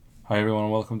Hi everyone,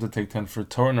 welcome to Take 10 for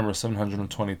Torah number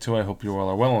 722. I hope you all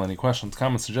are well. Any questions,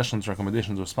 comments, suggestions,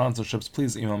 recommendations, or sponsorships,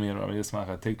 please email me at rabbi.yismach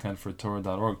at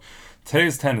take10fortorah.org.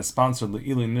 Today's 10 is sponsored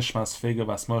Le'ili Nishmas Fega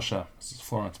Bas Moshe. This is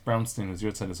Florence Brownstein, whose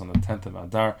yahrzeit is on the 10th of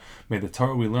Adar. May the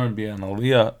Torah we learn be an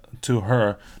aliyah to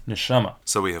her neshama.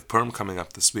 So we have Purim coming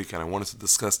up this week, and I wanted to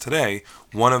discuss today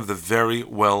one of the very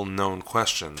well-known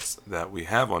questions that we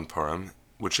have on Purim,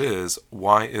 which is,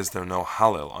 why is there no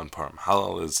Hallel on Purim?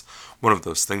 Hallel is one of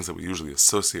those things that we usually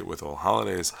associate with all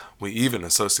holidays. We even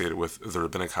associate it with the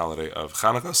rabbinic holiday of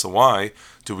Hanukkah. So why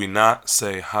do we not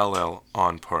say Hallel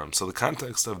on Purim? So the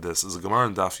context of this is a Gemara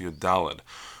in Daf Yud Daled,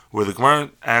 where the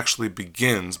Gemara actually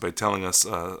begins by telling us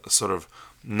a sort of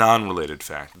non-related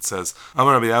fact. It says,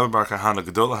 Amar Rabbi Abba Bar Kahana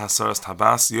Gedola Hasaras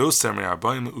Tabas Yoser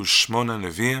Me'arbaim Ushmona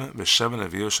Neviim V'Sheva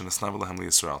Neviyo Shenesnav Lahem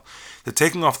LiYisrael. The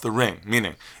taking off the ring,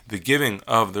 meaning the giving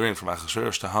of the ring from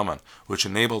Achashverosh to Haman, which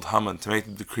enabled Haman to make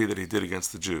the decree that he did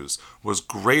against the Jews, was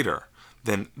greater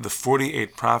than the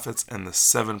 48 prophets and the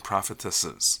 7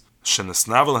 prophetesses.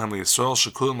 Shenesnav Lahem LiYisrael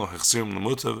Shekulim Lo Hechzirim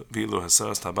L'mutav V'Lo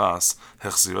Hasaras Tabas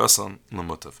Hechzirasan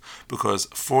L'mutav. Because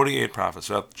 48 prophets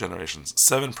throughout the generations,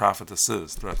 7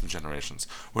 prophetesses throughout the generations,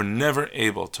 were never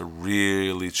able to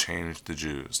really change the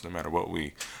Jews. No matter what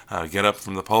we get up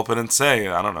from the pulpit and say,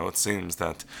 it seems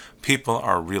that people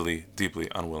are really deeply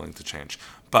unwilling to change.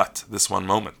 But this one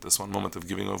moment of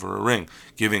giving over a ring,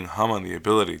 giving Haman the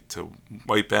ability to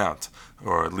wipe out,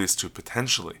 or at least to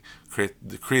potentially create a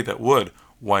decree that would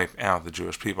wipe out the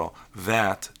Jewish people,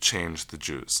 that changed the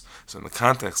Jews. So in the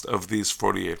context of these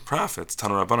 48 prophets,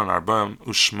 Tanu Rabbanan Arba'im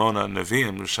Ushmona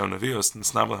Neviim Rishon Nevios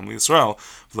Nisnav Lahem LiYisrael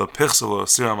V'lo Pichsu Lo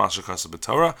Sira Mal Shekasa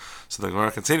B'Torah. So the Gemara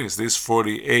continues, these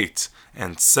 48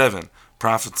 and 7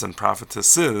 prophets and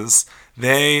prophetesses,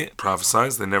 they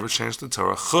prophesied, they never changed the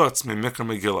Torah, Chutz Mimikra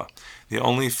Megillah. The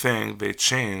only thing they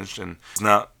changed, and it's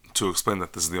not to explain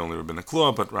that this is the only rabbinic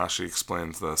law, but Rashi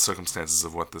explains the circumstances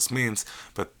of what this means.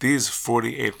 But these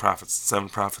 48 prophets, 7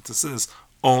 prophetesses,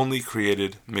 only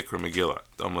created Mikra Megillah.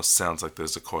 It almost sounds like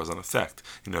there's a cause and effect.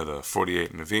 The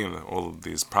 48 Nevi'im, all of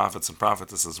these prophets and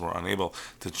prophetesses were unable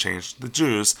to change the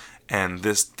Jews, and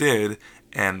this did,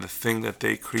 and the thing that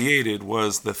they created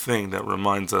was the thing that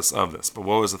reminds us of this. But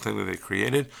what was the thing that they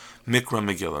created? Mikra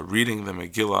Megillah, reading the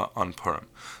Megillah on Purim.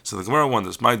 So the Gemara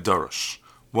wonders, my Darush,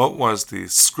 what was the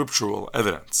scriptural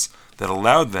evidence that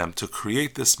allowed them to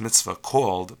create this mitzvah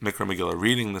called Mikra Megillah,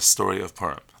 reading the story of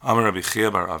Purim? Amar Rabbi Chia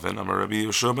bar Avin, Amar Rabbi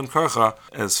Yehoshua ben Karcha,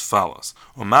 as follows.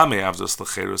 Umame avdos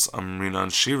lecherus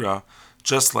amrinan shira,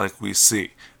 just like we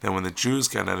see that when the Jews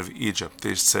got out of Egypt,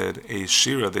 they said a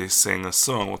shira, they sang a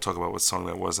song. We'll talk about what song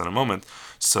that was in a moment.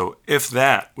 So if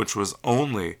that, which was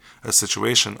only a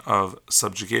situation of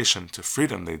subjugation to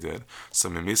freedom they did, so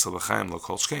mimisa l'chaim lo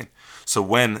kol shkein. So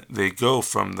when they go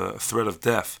from the threat of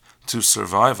death to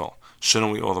survival,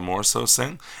 shouldn't we all the more so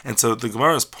sing? And so the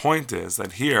Gemara's point is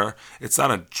that here, it's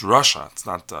not a drasha, it's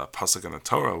not a pasuk in the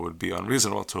Torah. It would be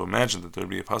unreasonable to imagine that there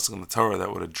would be a pasuk in the Torah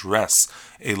that would address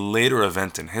a later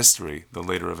event in history, the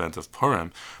later event of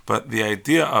Purim. But the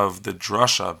idea of the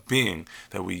drasha being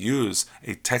that we use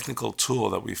a technical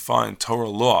tool that we find Torah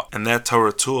law, and that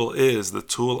Torah tool is the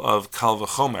tool of Kal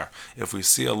V'chomer. If we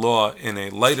see a law in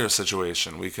a lighter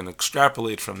situation, we can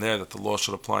extrapolate from there that the law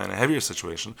should apply in a heavier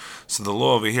situation. So the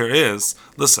law over here is,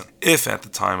 listen, if at the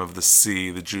time of the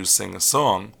sea the Jews sang a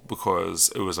song because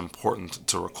it was important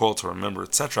to recall, to remember,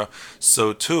 etc.,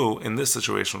 so too in this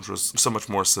situation, which was so much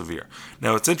more severe.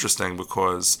 Now it's interesting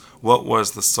because what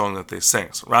was the song that they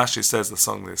sang? So Rashi says the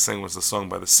song they sang was the song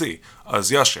by the sea,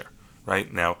 Az Yashir.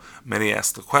 Right? Now, many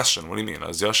ask the question, what do you mean?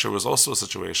 Az Yashir was also a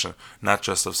situation not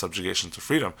just of subjugation to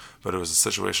freedom, but it was a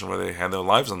situation where they had their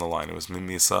lives on the line. It was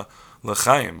Mimisa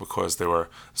L'chaim, because they were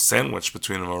sandwiched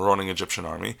between a marauding Egyptian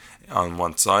army on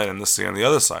one side and the sea on the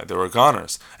other side. They were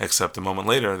goners, except a moment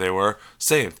later they were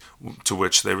saved, to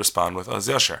which they respond with Az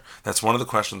Yashir. That's one of the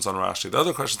questions on Rashi. The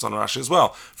other questions on Rashi as well.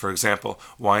 For example,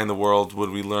 why in the world would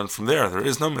we learn from there? There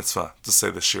is no mitzvah to say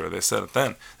the shira. They said it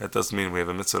then. That doesn't mean we have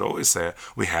a mitzvah to always say it.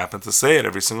 We happen to say it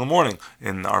every single morning.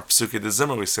 In our Psukei de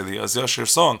Zimra, we say the Az Yashir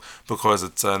song because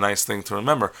it's a nice thing to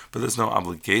remember, but there's no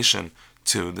obligation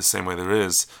to, the same way there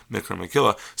is Mikra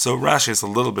Megillah. So Rashi is a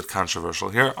little bit controversial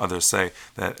here. Others say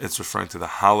that it's referring to the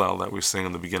Hallel that we sing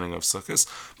in the beginning of Sukkot.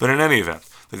 But in any event,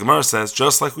 the Gemara says,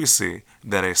 just like we see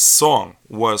that a song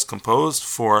was composed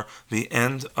for the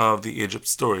end of the Egypt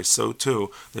story, so too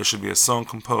there should be a song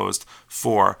composed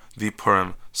for the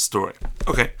Purim story.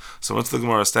 Okay, so once the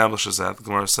Gemara establishes that, the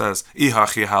Gemara says,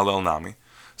 Ihachi Hallel Nami.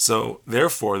 So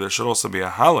therefore, there should also be a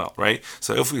Hallel, right?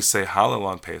 So if we say Hallel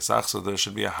on Pesach, so there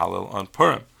should be a Hallel on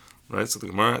Purim. right? So the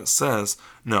Gemara says,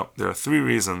 no, there are three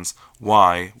reasons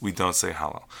why we don't say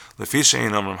Hallel. The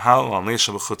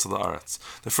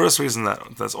first reason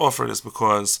that's offered is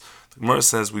because the Gemara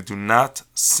says we do not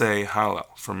say Hallel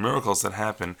for miracles that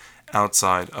happen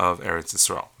outside of Eretz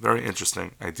Yisrael. Very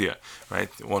interesting idea, right?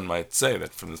 One might say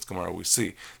that from this Gemara we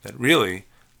see that really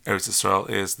Eretz Yisrael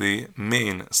is the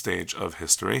main stage of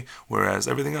history, whereas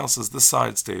everything else is the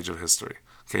side stage of history.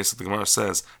 Okay, so the Gemara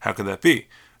says, how could that be?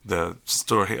 The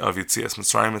story of Yetzias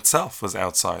Mitzrayim itself was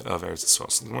outside of Eretz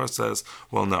Yisrael. So the Gemara says,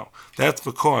 well, no. That's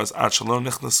because Ad Shalom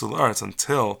Nichnasu L'Aretz,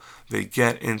 until they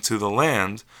get into the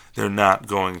land, they're not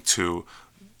going to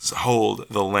hold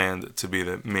the land to be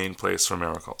the main place for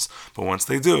miracles. But once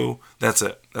they do, that's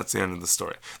it. That's the end of the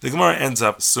story. The Gemara ends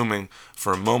up assuming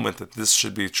for a moment that this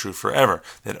should be true forever,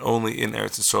 that only in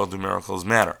Eretz Yisrael do miracles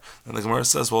matter. And the Gemara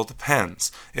says, well, it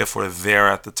depends. If we're there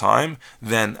at the time,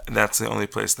 then that's the only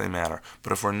place they matter.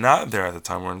 But if we're not there at the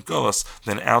time, we're in Golos,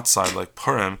 then outside, like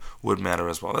Purim, would matter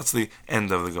as well. That's the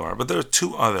end of the Gemara. But there are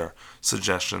two other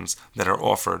suggestions that are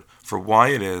offered for why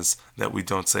it is that we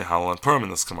don't say Hallel and Purim in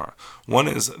this Gemara. One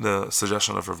is the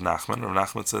suggestion of Rav Nachman. Rav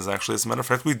Nachman says, actually, as a matter of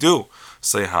fact, we do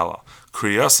say Hallel.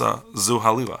 Kriyasa zu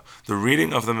Halila. The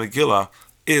reading of the Megillah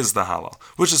is the Hallel,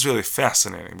 which is really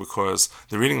fascinating because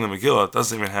the reading of the Megillah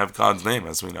doesn't even have God's name,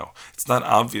 as we know. It's not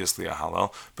obviously a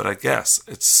Hallel, but I guess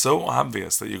it's so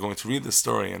obvious that you're going to read the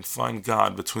story and find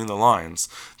God between the lines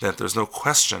that there's no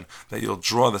question that you'll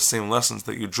draw the same lessons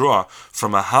that you draw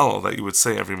from a Hallel that you would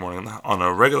say every morning on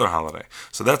a regular holiday.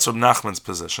 So that's Rav Nachman's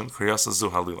position, Kriyasa zu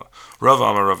Halila. Rava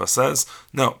Amar Rava says,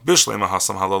 no, Bishlei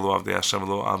Mahasam Halalu Avdei Hashem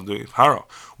V'lo Avdei Paro.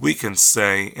 We can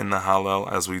say in the Hallel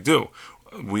as we do.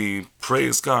 We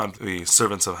praise God, the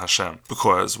servants of Hashem,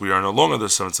 because we are no longer the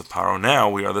servants of Paro. Now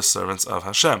we are the servants of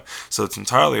Hashem. So it's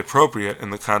entirely appropriate in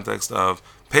the context of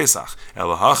Pesach.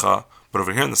 Elahacha, but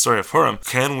over here in the story of Purim,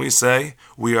 can we say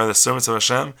we are the servants of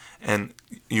Hashem and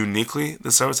uniquely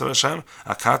the servants of Hashem?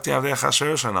 Akati avdei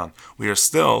Achashverosh hanan. We are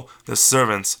still the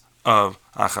servants of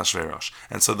Achashverosh.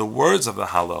 And so the words of the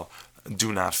Hallel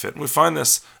do not fit. We find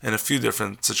this in a few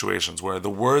different situations where the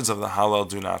words of the Hallel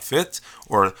do not fit,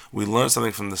 or we learn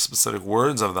something from the specific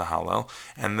words of the Hallel,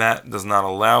 and that does not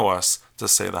allow us to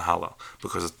say the Hallel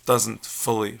because it doesn't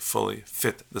fully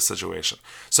fit the situation.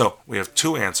 So we have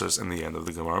two answers in the end of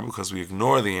the Gemara because we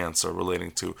ignore the answer relating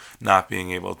to not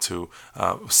being able to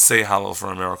say Hallel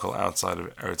for a miracle outside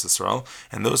of Eretz Yisrael,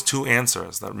 and those two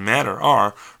answers that matter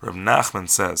are, Reb Nachman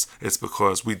says it's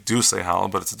because we do say Hallel,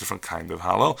 but it's a different kind of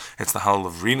Hallel. It's the Hallel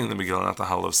of reading the Megillah, not the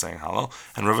Hallel of saying Hallel.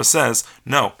 And Rava says,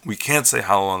 no, we can't say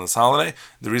Hallel on this holiday.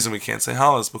 The reason we can't say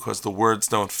Hallel is because the words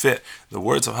don't fit. The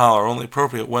words of Hallel are only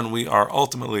appropriate when we are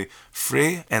ultimately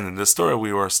free, and in this story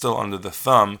we are still under the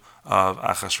thumb of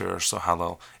Achashverosh, so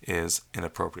Hallel is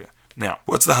inappropriate. Now,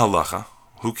 what's the halacha?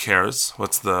 Who cares?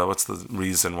 What's the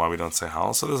reason why we don't say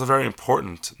Hallel? So there's a very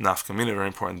important nafkamina, very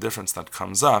important difference that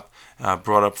comes up,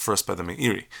 brought up first by the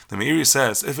Meiri. The Meiri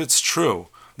says, if it's true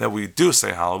that we do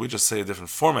say Hallel, we just say a different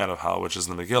format of Hallel, which is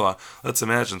the Megillah. Let's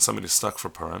imagine somebody's stuck for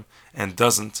Purim and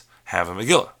doesn't have a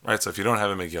Megillah, right? So if you don't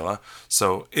have a Megillah,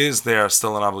 so is there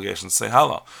still an obligation to say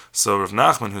Hallel? So Rav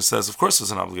Nachman, who says, of course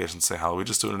there's an obligation to say Hallel, we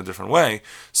just do it in a different way,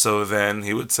 so then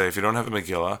he would say, if you don't have a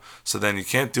Megillah, so then you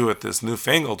can't do it this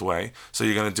newfangled way, so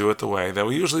you're going to do it the way that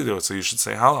we usually do it, so you should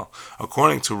say Hallel.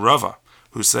 According to Rava,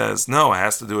 who says, no, it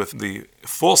has to do with the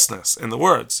falseness in the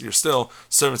words. You're still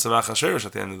servants of Achashverosh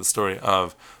at the end of the story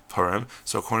of Purim.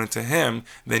 So according to him,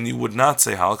 then you would not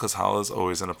say Hallel because Hallel is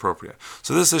always inappropriate.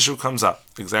 So this issue comes up.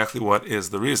 Exactly what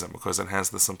is the reason? Because it has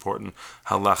this important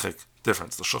halachic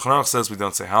difference. The Shulchan Aruch says we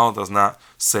don't say Hallel, does not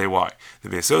say why. The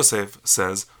Beis Yosef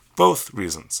says both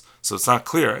reasons. So it's not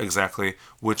clear exactly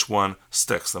which one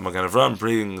sticks. The Magen Avraham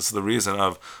brings the reason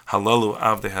of Halalu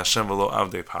Avdei Hashem V'lo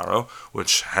Avdei Paro,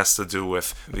 which has to do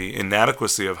with the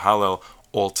inadequacy of Hallel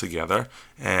altogether,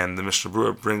 and the Mishnah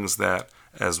Berurah brings that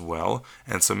as well.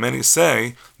 And so many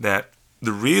say that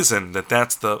the reason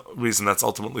that's the reason that's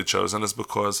ultimately chosen is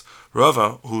because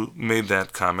Rava, who made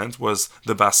that comment, was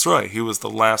the Basroi. He was the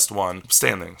last one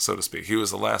standing, so to speak. He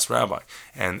was the last rabbi.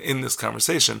 And in this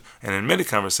conversation, and in many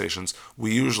conversations,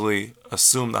 we usually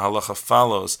assume the halacha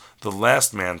follows the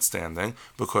last man standing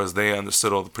because they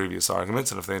understood all the previous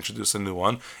arguments, and if they introduce a new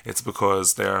one, it's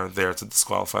because they're there to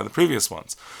disqualify the previous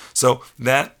ones. So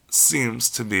that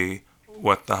seems to be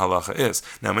what the halacha is.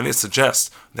 Now, many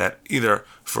suggest that either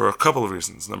for a couple of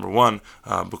reasons. Number one,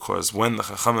 because when the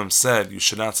Chachamim said you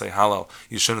should not say Hallel,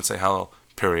 you shouldn't say Hallel,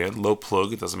 period, low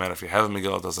plug. It doesn't matter if you have a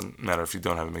Megillah, it doesn't matter if you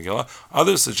don't have a Megillah.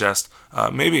 Others suggest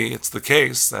maybe it's the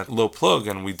case that low plug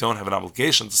and we don't have an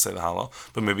obligation to say the Hallel,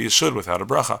 but maybe you should without a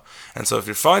bracha. And so if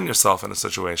you find yourself in a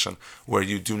situation where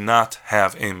you do not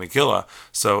have a Megillah,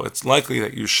 so it's likely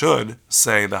that you should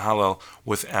say the Hallel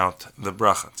without the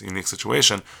bracha. It's a unique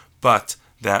situation, but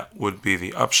that would be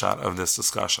the upshot of this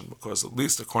discussion, because at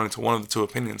least according to one of the two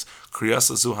opinions,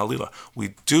 Kriyasa Zu Halila, we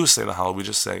do say the Hallel, we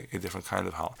just say a different kind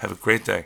of Hallel. Have a great day.